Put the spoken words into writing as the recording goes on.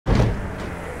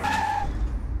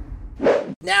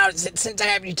Now, since I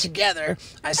have you together,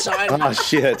 I saw it. Oh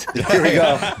shit! Here we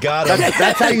go. Got him.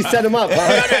 That's how you set him up,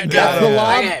 huh? No, That's the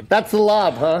lob. Okay. That's the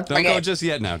lob, huh? Don't go just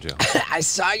yet now, Joe. I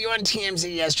saw you on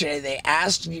TMZ yesterday. They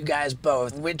asked you guys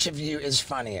both which of you is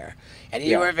funnier. And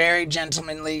you were very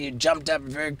gentlemanly. You jumped up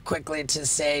very quickly to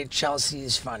say Chelsea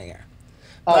is funnier.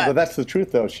 But that's the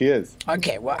truth, though. She is.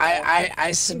 Okay, well,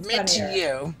 I submit to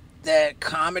you that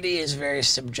comedy is very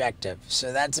subjective.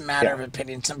 So that's a matter of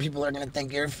opinion. Some people are going to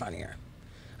think you're funnier.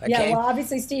 Okay? Yeah, well,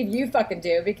 obviously, Steve, you fucking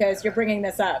do because you're bringing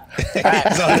this up. Right,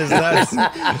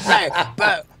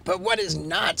 but what is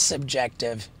not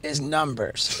subjective is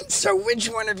numbers. So which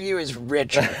one of you is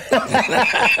richer?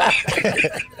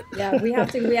 Yeah, we have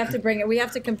to bring it. We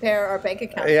have to compare our bank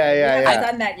accounts. Yeah. We haven't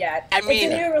done that yet. I mean,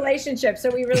 it's a new relationship,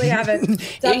 so we really haven't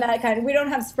done that kind of. We don't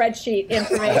have spreadsheet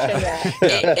information yet.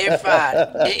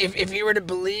 If you were to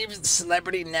believe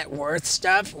celebrity net worth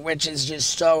stuff, which is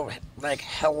just so like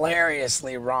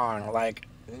hilariously wrong, like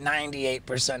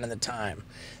 98% of the time,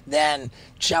 then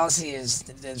Chelsea is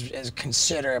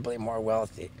considerably more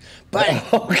wealthy.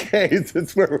 But okay,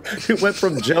 since it went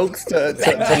from jokes to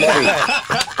money.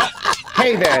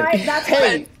 Hey man,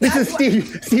 Right, this is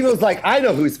Steve. Steve was like, I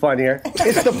know who's funnier.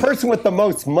 It's the person with the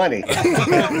most money.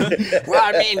 Well,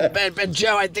 I mean, but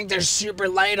Joe, I think they're super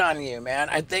light on you, man.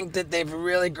 I think that they've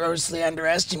really grossly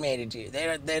underestimated you.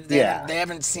 They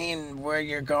haven't seen where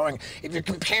you're going. If you're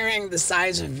comparing the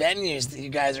size of venues that you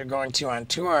guys are going to on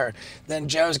tour, then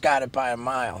Joe's got it by a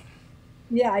mile.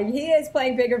 Yeah, he is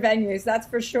playing bigger venues, that's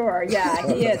for sure. Yeah,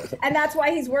 he is. And that's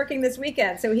why he's working this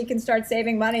weekend, so he can start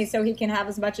saving money so he can have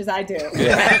as much as I do.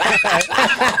 Stack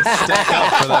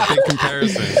up for that big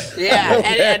comparison. Yeah,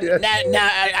 and now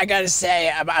I gotta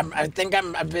say, I think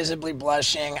I'm visibly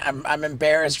blushing. I'm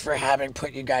embarrassed for having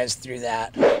put you guys through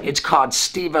that. It's called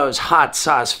Steve-O's Hot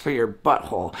Sauce for Your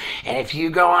Butthole. And if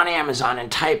you go on Amazon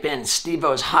and type in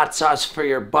Steve-O's Hot Sauce for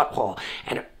Your Butthole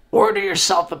and order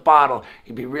yourself a bottle,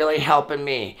 you'd be really helping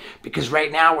me. Because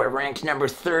right now we're ranked number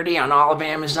 30 on all of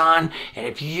Amazon. And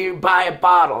if you buy a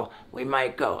bottle, we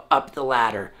might go up the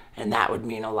ladder. And that would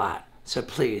mean a lot. So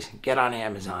please get on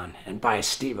Amazon and buy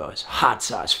Steve-O's Hot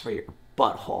Sauce for Your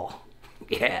Butthole.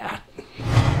 Yeah.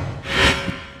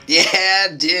 Yeah,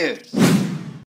 dude.